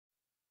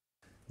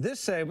This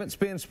segment's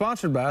being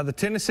sponsored by the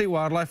Tennessee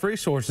Wildlife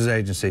Resources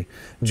Agency.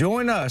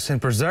 Join us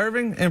in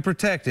preserving and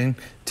protecting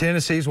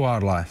Tennessee's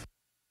wildlife.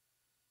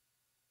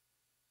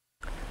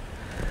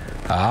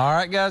 All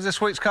right, guys, this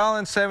week's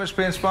Call-In segment's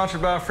being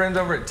sponsored by our friends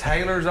over at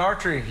Taylor's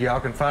Archery. Y'all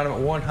can find them at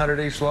 100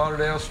 East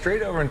Lauderdale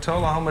Street over in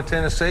Tullahoma,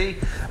 Tennessee,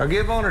 or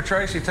give owner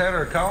Tracy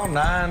Taylor a call,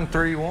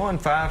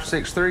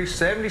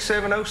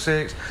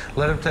 931-563-7706.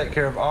 Let them take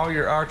care of all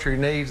your archery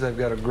needs. They've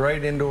got a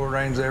great indoor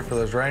range there for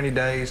those rainy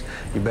days.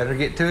 You better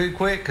get to it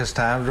quick because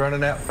time's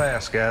running out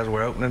fast, guys.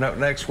 We're opening up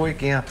next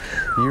weekend.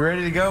 You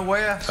ready to go,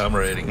 Wes? I'm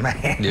ready.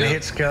 Man, yeah.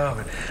 It's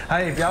coming.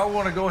 Hey, if y'all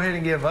want to go ahead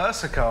and give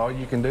us a call,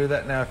 you can do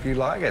that now if you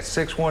like at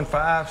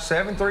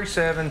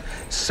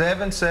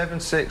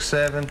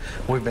 615-737-7767.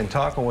 We've been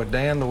talking with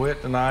Dan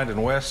DeWitt tonight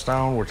and Wes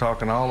Stone. We're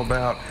talking all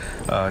about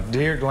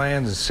deer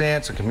glands and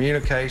scents and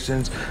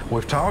communications.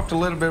 We've talked a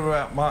little bit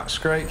about mock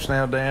scrapes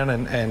now, Dan,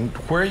 and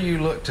where you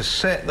look to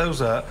set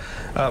those up.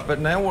 But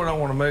now what I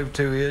want to move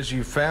to is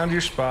you found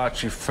your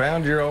spots, you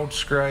found your old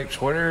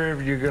scrapes,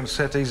 whatever you're going to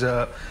set these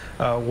up.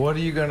 What are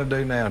you going to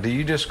do now? Do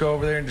you just go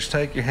over there and just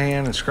take your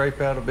hand and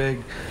scrape out a big,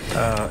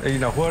 you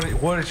know,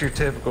 what is your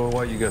typical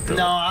way you go through it?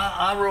 No,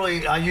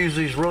 I use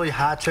these really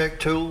high-tech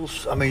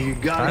tools. I mean, you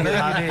got to get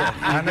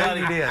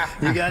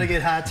you got to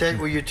get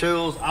high-tech with your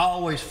tools. I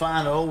always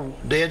find an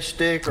old dead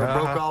stick or a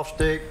broke-off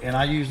stick, and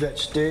I use that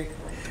stick.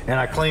 And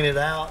I clean it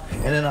out,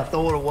 and then I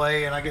throw it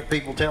away, and I get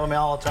people telling me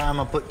all the time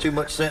I put too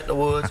much scent in the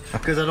woods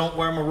because I don't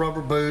wear my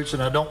rubber boots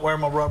and I don't wear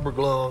my rubber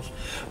gloves.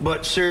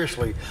 But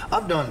seriously,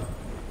 I've done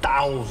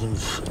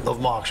thousands of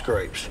mock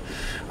scrapes,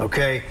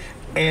 okay?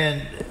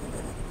 And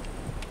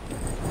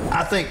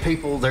I think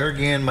people, there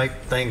again, make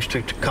things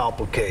too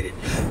complicated.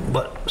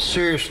 But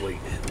seriously,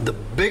 the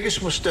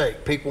biggest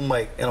mistake people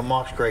make in a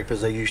mock scrape is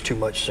they use too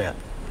much scent.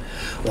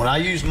 When I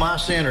use my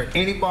scent or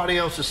anybody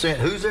else's scent,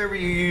 who's ever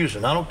you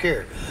using, I don't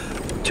care.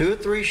 2 or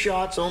 3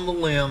 shots on the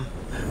limb,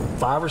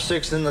 5 or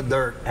 6 in the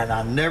dirt, and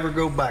I never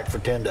go back for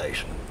 10 days.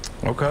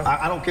 Okay.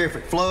 I don't care if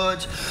it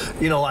floods,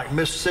 you know, like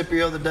Mississippi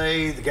the other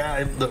day, the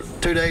guy,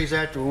 2 days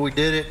after we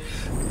did it,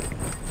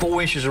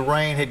 4 inches of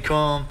rain had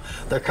come.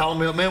 They're calling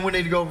me up, man, we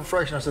need to go over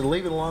fresh. And I said,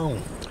 leave it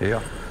alone.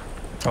 Yeah.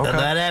 Okay. And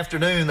that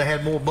afternoon, they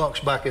had more bucks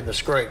back in the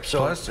scrape. So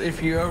plus,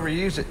 if you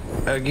overuse it,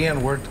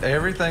 again,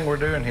 everything we're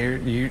doing here,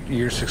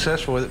 you're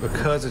successful with it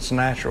because it's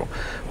natural.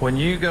 When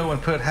you go and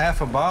put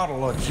half a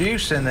bottle of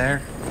juice in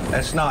there,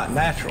 that's not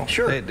natural.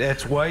 Sure.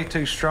 It's way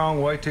too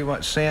strong, way too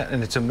much scent,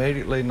 and it's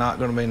immediately not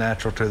going to be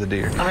natural to the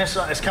deer. I mean, it's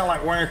kind of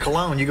like wearing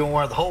cologne. You're going to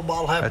wear the whole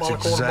bottle, half bottle,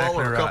 quarter bottle,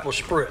 or a couple of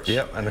spritz.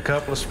 Yep, and a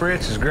couple of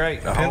spritz is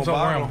great. Depends on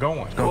where I'm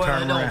going. Well,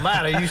 it don't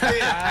matter. You still,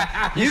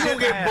 you gonna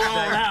get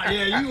blown out.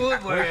 Yeah, you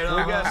would wear it.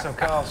 We got some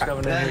calls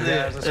coming in here,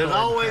 guys. There's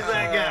always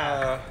that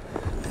guy.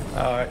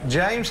 All right,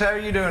 James, how are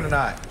you doing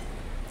tonight?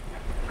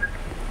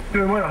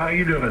 Doing well. How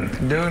you doing?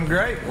 Doing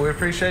great. We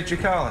appreciate you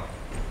calling.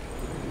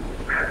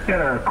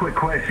 Got a quick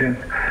question.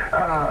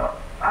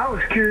 I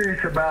was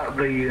curious about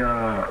the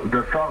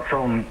thoughts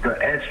on the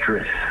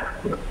estrus,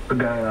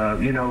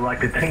 you know,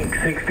 like the Tink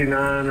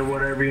 69 or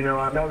whatever. You know,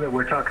 I know that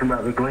we're talking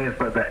about the glands,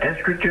 but the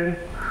estrogen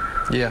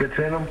that's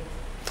in them.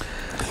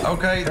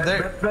 Okay,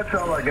 that's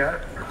all I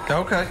got.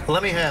 Okay.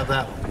 Let me have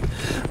that one.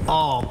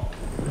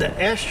 The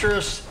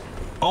estrus,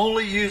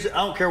 only use it,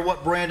 I don't care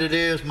what brand it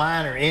is,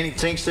 mine or any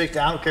Tink 60,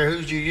 I don't care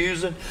who's you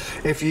using.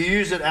 If you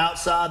use it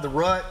outside the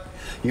rut,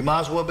 you might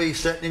as well be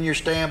sitting in your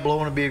stand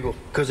blowing a bugle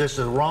because it's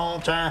the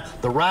wrong time,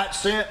 the right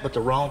scent, but the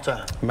wrong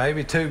time.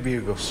 Maybe 2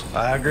 bugles.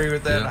 I agree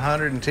with that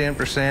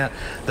 110%.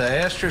 The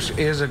estrus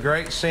is a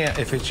great scent.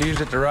 If it's used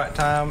at the right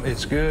time,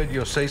 it's good.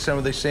 You'll see some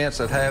of these scents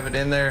that have it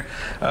in there.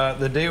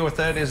 The deal with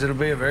that is it'll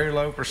be a very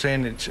low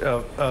percentage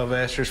of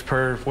estrus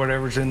per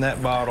whatever's in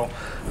that bottle.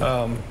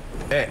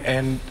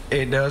 And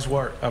it does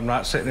work. I'm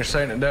not sitting there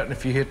saying it doesn't.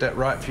 If you hit that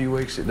right few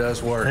weeks, it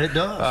does work. It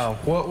does.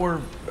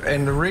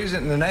 And the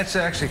reason, and that's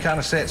actually kind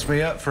of sets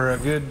me up for a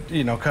good,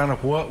 you know, kind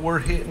of what we're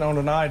hitting on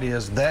tonight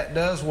is that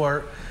does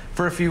work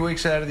for a few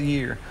weeks out of the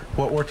year.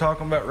 What we're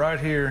talking about right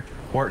here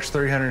works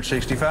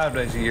 365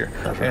 days a year.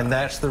 That's right. And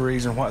that's the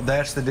reason why,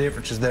 that's the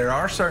difference. Is there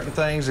are certain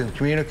things in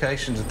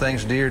communications and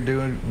things deer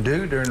do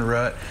during the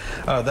rut.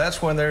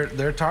 That's when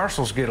their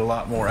tarsals get a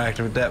lot more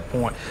active at that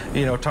point.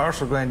 You know,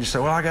 tarsal gland, you say,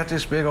 well, I got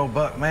this big old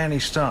buck, man,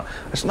 he's stumped.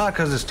 It's not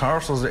because his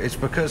tarsals, it's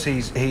because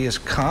he is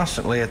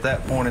constantly at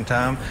that point in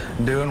time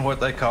doing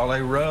what they call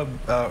a rub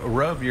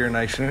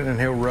urination, and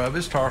he'll rub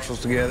his tarsals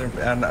together.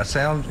 And it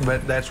sounds,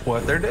 but that's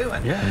what they're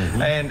doing. Yeah.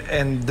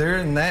 And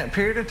during that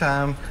period of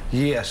time,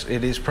 yes,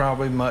 it is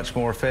probably much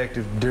more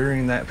effective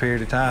during that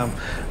period of time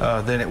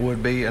than it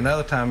would be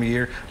another time of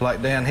year.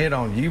 Like Dan hit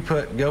on,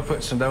 go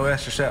put some doe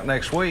estrus out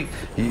next week,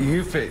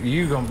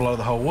 you're gonna blow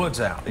the whole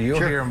woods out. You'll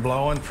hear them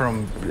blowing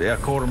from a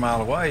quarter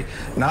mile away,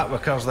 not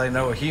because they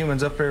know a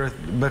human's up there,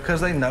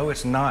 because they know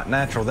it's not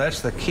natural.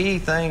 That's the key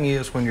thing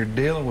is when you're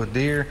dealing with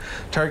deer,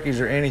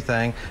 turkeys, or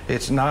anything,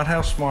 it's not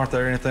how smart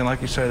they're or anything.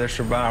 Like you say, they're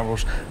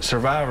survivors,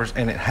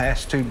 and it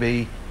has to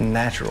be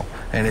natural.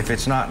 And if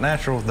it's not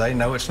natural, they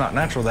know it's not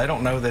natural. They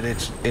don't know that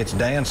it's it's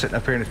Dan sitting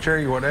up here in the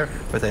tree or whatever,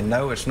 but they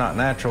know it's not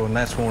natural, and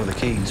that's one of the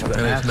keys. But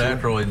And it's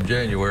natural in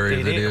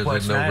January as it is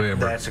in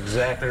November. That's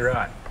exactly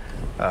right.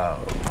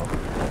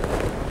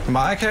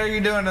 Mike, how are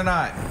you doing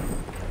tonight?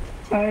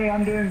 Hey,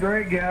 I'm doing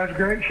great, guys.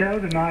 Great show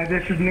tonight.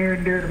 This is near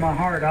and dear to my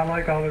heart. I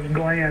like all this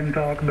Glenn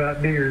talk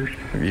about deers.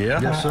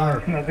 Yeah. Yes,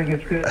 sir. I think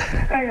it's good.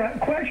 Hey, a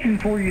question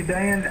for you,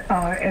 Dan.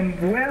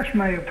 And Wes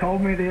may have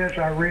told me this.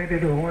 I read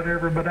it or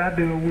whatever, but I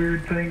do a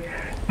weird thing.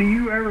 Do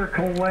you ever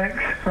collect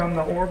from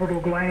the orbital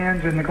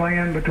glands and the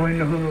gland between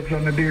the hooves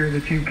on the deer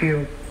that you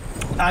killed?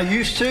 I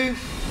used to.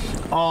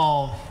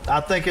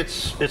 I think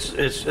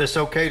it's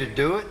okay to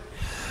do it.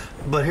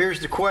 But here's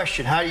the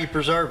question: how do you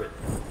preserve it?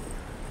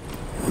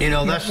 You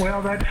know, that's a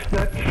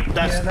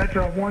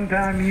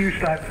one-time use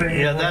type thing.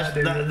 Yeah, that's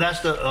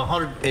the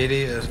 100. It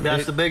is.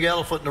 That's the big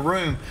elephant in the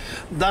room.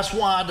 That's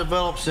why I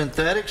developed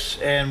synthetics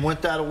and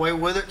went that away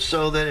with it,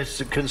 so that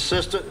it's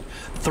consistent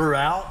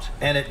throughout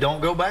and it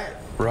don't go bad.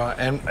 Right,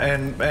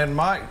 and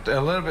Mike,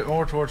 a little bit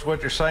more towards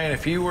what you're saying.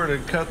 If you were to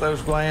cut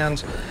those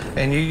glands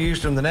and you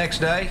used them the next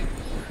day,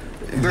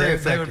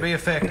 they would be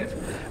effective.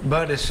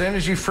 But as soon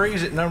as you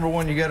freeze it, number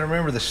one, you got to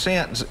remember the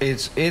scent.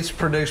 It's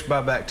produced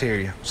by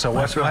bacteria. So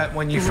what's going to happen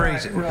when you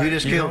freeze it? You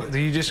just killed it.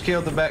 You just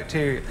killed the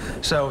bacteria.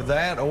 So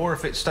that, or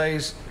if it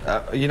stays,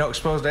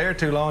 exposed to air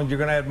too long, you're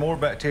going to add more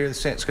bacteria. The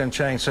scent's going to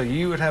change. So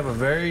you would have a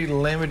very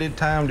limited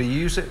time to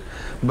use it.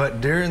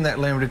 But during that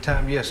limited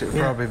time, yes, it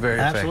would probably be very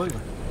absolutely.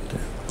 effective.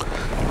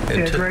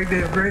 Yeah, great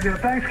deal, great deal.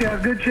 Thanks,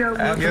 guys. Good show.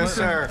 Yes,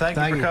 sir. Thank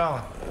you for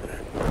calling.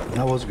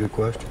 That was a good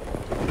question.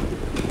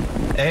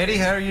 Eddie,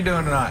 how are you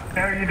doing tonight? Uh-oh.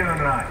 Eddie,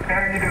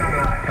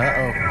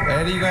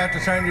 you're going to have to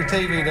turn your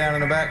TV down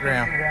in the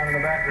background. We're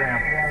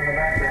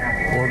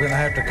going to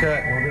have to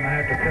cut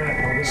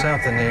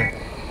something here.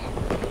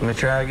 Let me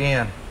try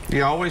again.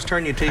 You always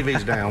turn your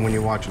TVs down when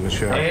you're watching the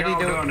show. Eddie, How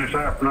y'all doing this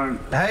afternoon?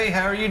 Hey,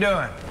 how are you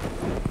doing?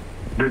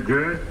 Did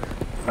good.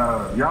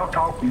 Y'all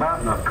talking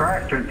about the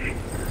attractions.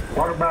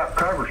 What about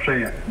cover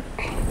scent?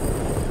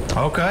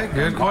 Okay,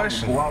 good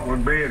question. What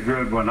would be a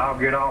good one? I'll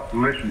get off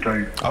and listen to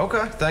you.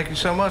 Okay, thank you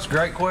so much.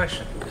 Great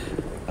question.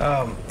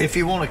 If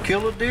you want to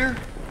kill a deer,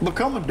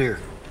 become a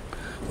deer.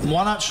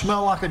 Why not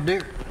smell like a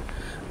deer?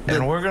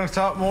 And we're going to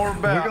talk more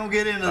about. We're going to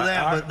get into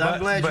that, but I'm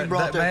glad you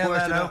brought that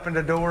question that up. opened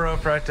the door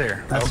up right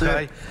there. That's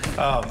okay.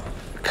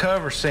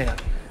 Cover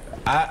scent.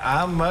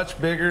 I'm much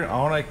bigger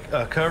on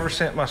a cover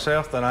scent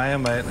myself than I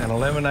am an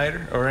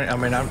eliminator.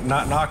 I'm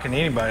not knocking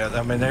anybody.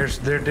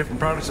 There are different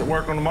products that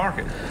work on the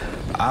market.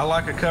 I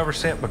like a cover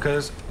scent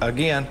because,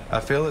 again, I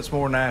feel it's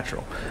more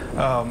natural.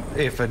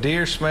 If a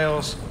deer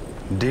smells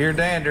deer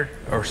dander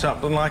or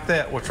something like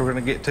that, which we're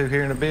going to get to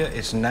here in a bit,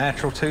 it's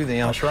natural to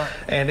them. That's right.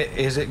 And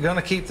is it going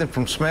to keep them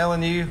from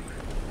smelling you?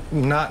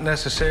 Not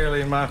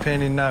necessarily, in my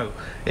opinion, no.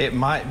 It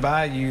might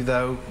buy you,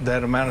 though,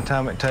 that amount of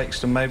time it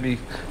takes to maybe,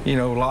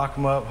 lock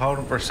them up, hold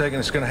them for a second.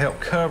 It's going to help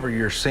cover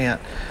your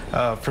scent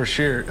for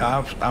sure.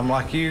 I'm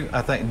like you.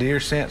 I think deer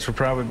scents would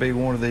probably be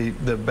one of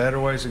the better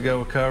ways to go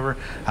with cover.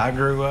 I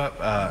grew up,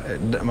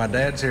 my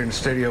dad's here in the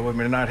studio with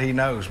me tonight. He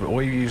knows, but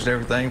we used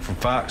everything from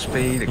fox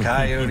pea to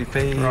coyote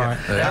pea.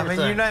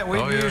 Right.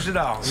 We've used it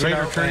all.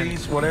 Cedar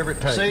trees, whatever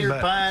it takes. Cedar,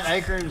 pine,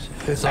 acorns,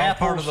 It's all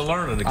part of the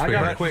learning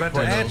experience. But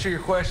to answer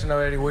your question, though,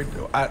 Eddie, we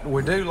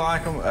do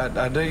like them.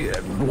 I do.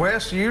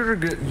 Wes, you're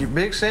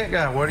big scent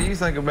guy. What do you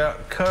think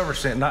about cover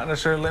scent? Not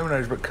necessarily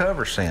eliminators, but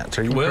cover scents.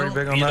 Are you pretty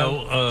big on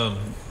that?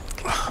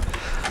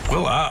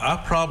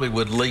 I probably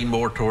would lean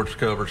more towards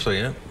cover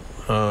scent.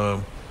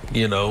 I'm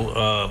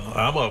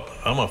a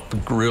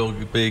real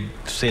big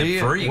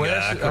scent-free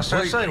guy. I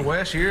was saying,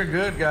 Wes, you're a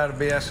good guy to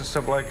be asking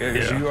stuff like that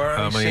because you are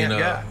a scent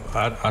guy.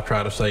 I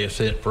try to say it's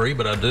scent-free,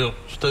 but I do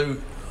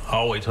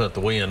always hunt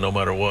the wind no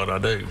matter what I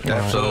do.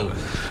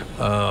 Absolutely.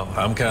 So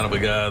I'm kind of a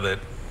guy that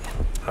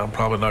I'm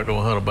probably not going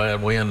to hunt a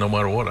bad wind no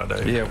matter what I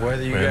do. Yeah,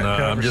 whether you got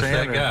cover I'm just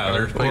scent that guy.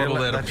 There's people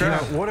that. That's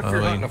right. What if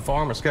you're hunting a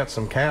farm that's got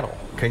some cattle?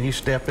 Can you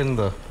step in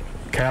the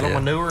cattle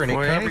manure and it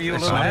cover you a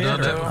little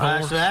bit?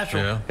 That's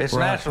natural. Yeah. It's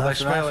natural. They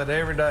smell it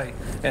every day,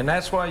 and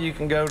that's why you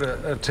can go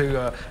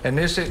to and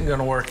this isn't going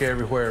to work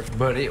everywhere,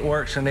 but it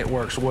works and it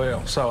works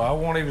well. So I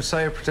won't even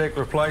say a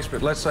particular place,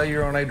 but let's say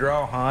you're on a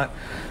draw hunt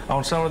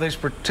on some of these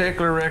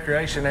particular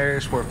recreation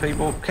areas where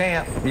people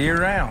camp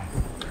year-round.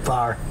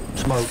 Fire,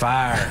 smoke.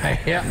 Fire.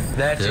 Yeah.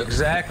 That's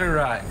exactly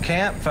right.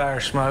 Campfire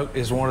smoke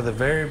is one of the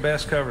very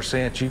best cover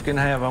scents you can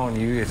have on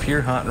you if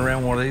you're hunting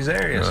around one of these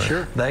areas. Right.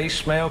 Sure. They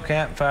smell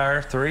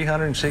campfire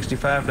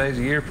 365 days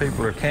a year.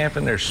 People are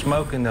camping. They're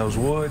smoking those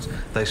woods.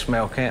 They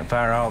smell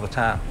campfire all the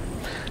time.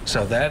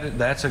 So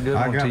that's a good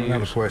one to use. I got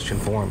another question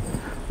for him.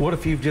 What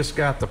if you've just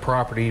got the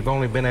property, you've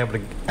only been able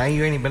to, and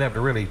you ain't even been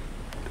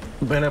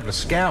able to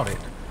scout it,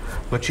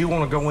 but you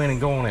want to go in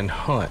and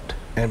hunt,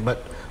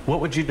 but what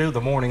would you do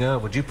the morning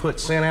of? Would you put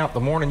scent out the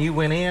morning you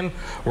went in,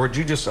 or would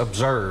you just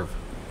observe?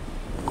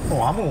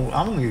 Oh, I'm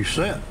gonna use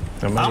scent.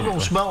 I'm gonna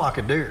smell like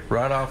a deer.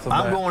 Right off the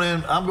bat. I'm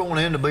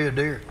going in to be a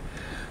deer.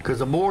 Because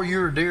the more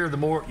you're a deer, the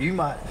more you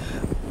might.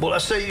 Well,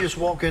 let's say you just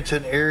walk into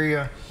an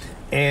area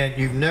and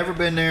you've never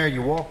been there,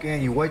 you walk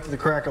in, you wait till the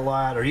crack of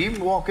light, or you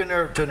even walk in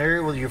there to an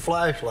area with your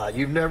flashlight,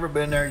 you've never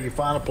been there, you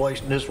find a place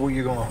and this is where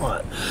you're going to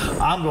hunt.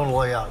 I'm going to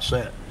lay out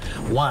scent.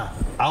 Why?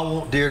 I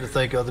want deer to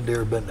think other deer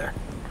have been there.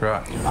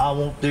 Right. I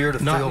want deer to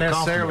feel Not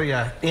necessarily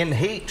a in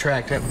heat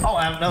track. Oh,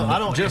 I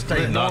don't. Just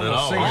a Not at normal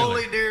all, season. really.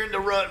 Only deer in the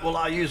rut will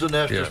I use an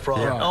estrus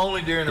product. Yeah.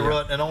 Only deer in the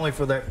rut, and only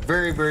for that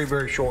very, very,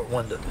 very short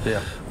window.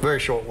 Yeah. Very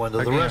short window.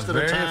 Again, the rest of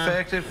the very time,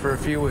 effective for a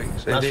few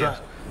weeks. That's it is. right.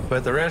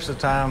 But the rest of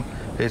the time,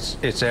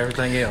 it's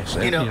everything else.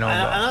 and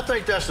I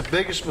think that's the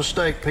biggest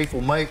mistake people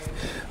make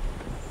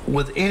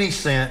with any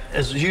scent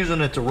is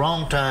using it the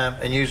wrong time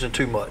and using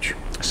too much.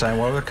 Same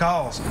way with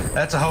calls.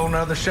 That's a whole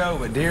nother show.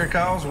 But deer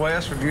calls,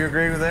 Wes, would you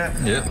agree with that?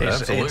 Yeah,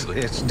 absolutely.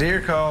 It's deer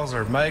calls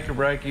or make or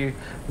break you.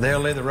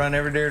 They'll either run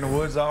every deer in the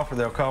woods off or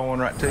they'll call one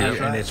right to you. That's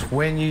right. And it's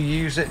when you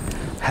use it,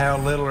 how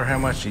little or how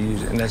much you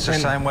use it. And it's the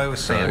same way with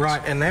scents.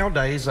 Right, and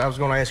nowadays, I was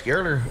going to ask you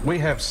earlier, we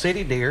have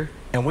city deer,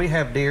 and we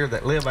have deer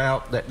that live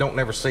out that don't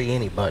never see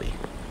anybody.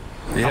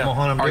 Yeah. I'm gonna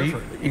hunt them Are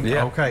different. you,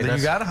 Yeah, okay,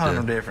 you got to hunt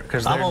them different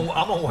because I'm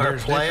gonna wear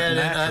plaid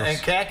and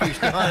khakis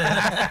to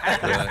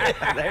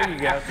hunt. There you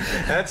go.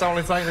 That's the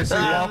only thing they see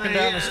walking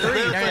down the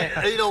street. ain't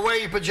it? You know, wear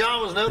your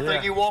pajamas. They'll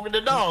think you're walking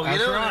the dog. That's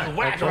you know, right.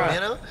 whack That's right.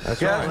 them. You know. That's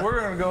Guys, right. we're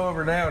going to go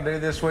over now and do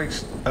this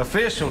week's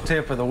official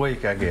tip of the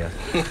week, I guess.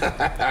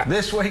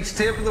 This week's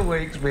tip of the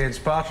week is being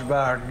sponsored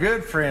by our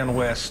good friend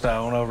Wes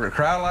Stone over at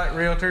Cryolite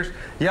Realtors.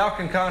 Y'all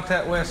can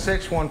contact Wes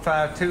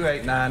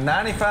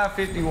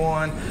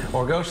 615-289-9551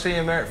 or go see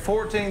him there at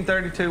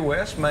 1432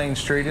 West Main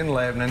Street in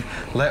Lebanon.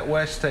 Let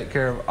Wes take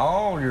care of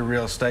all your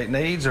real estate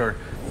needs, or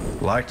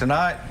like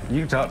tonight, you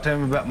can talk to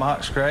him about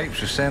mock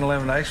scrapes or scent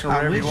elimination or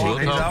whatever you wish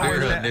want. We'll talk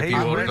deer hunting if you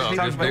want to talk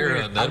talks about deer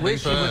deer. hunting. I That'd be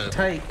wish he fine. would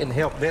take and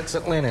help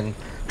Vincent Lennon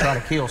try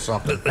to kill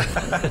something.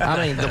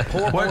 I mean, the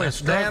poor boy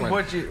is Dan,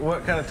 struggling.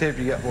 what kind of tip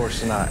you got for us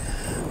tonight?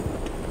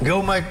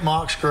 Go make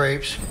mock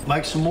scrapes,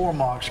 make some more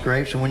mock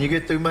scrapes, and when you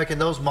get through making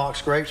those mock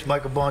scrapes,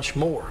 make a bunch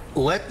more.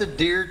 Let the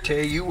deer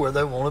tell you where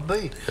they want to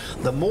be.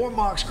 The more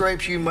mock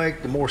scrapes you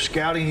make, the more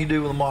scouting you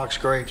do with the mock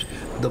scrapes,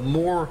 the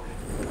more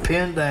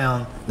pinned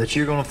down that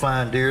you're going to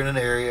find deer in an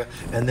area,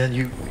 and then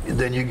you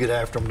get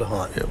after them to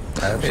hunt.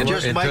 And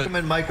just And make to- them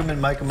and make them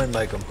and make them and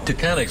make them. To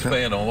kind of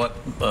expand on what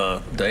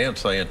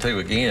Dan's saying too,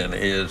 again,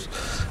 is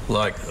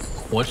like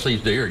once these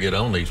deer get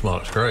on these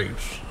mock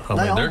scrapes, I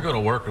mean, they're going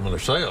to work them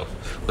themselves.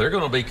 They're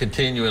going to be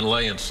continuing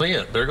laying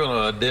scent. They're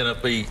going to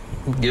be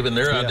giving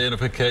their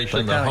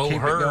identification. They The kinda whole keep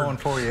it herd going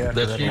for you after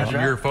that's that. using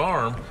That's your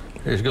farm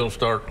is going to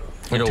start,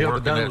 Until the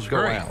working that does go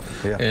scrape, out.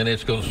 Yeah. and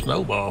it's going to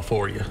snowball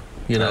for you.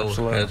 You know,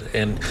 Absolutely.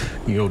 and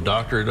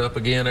doctor it up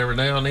again every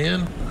now and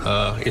then.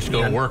 It's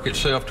going to work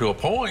itself to a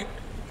point.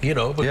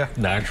 But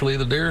naturally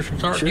the deer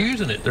start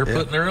using it. They're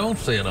putting their own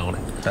scent on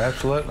it.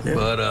 Absolutely.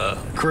 But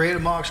Create a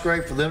mock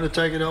scrape for them to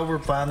take it over,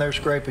 find their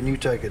scrape, and you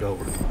take it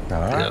over.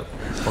 All right. Yep.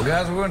 Well,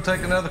 guys, we're going to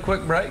take another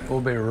quick break. We'll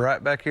be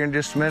right back here in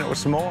just a minute with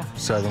some more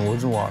Southern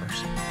Woods and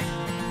Waters.